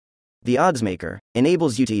The Oddsmaker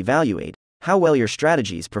enables you to evaluate how well your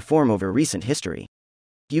strategies perform over recent history.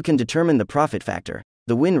 You can determine the profit factor,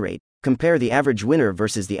 the win rate, compare the average winner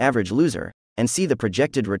versus the average loser, and see the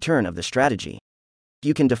projected return of the strategy.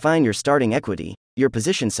 You can define your starting equity, your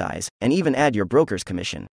position size, and even add your broker's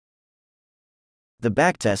commission. The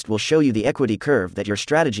backtest will show you the equity curve that your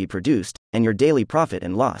strategy produced, and your daily profit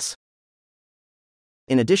and loss.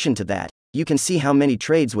 In addition to that, you can see how many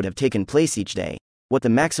trades would have taken place each day, what the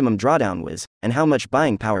maximum drawdown was, and how much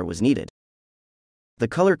buying power was needed. The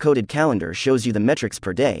color-coded calendar shows you the metrics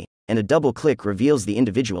per day, and a double click reveals the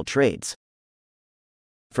individual trades.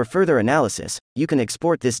 For further analysis, you can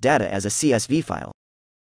export this data as a CSV file.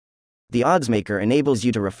 The Oddsmaker enables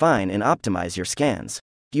you to refine and optimize your scans.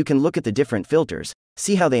 You can look at the different filters,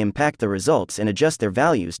 see how they impact the results, and adjust their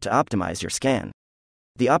values to optimize your scan.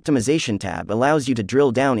 The Optimization tab allows you to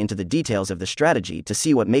drill down into the details of the strategy to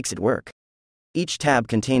see what makes it work. Each tab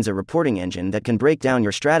contains a reporting engine that can break down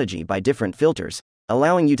your strategy by different filters,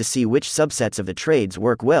 allowing you to see which subsets of the trades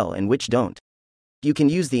work well and which don't. You can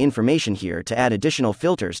use the information here to add additional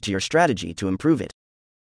filters to your strategy to improve it.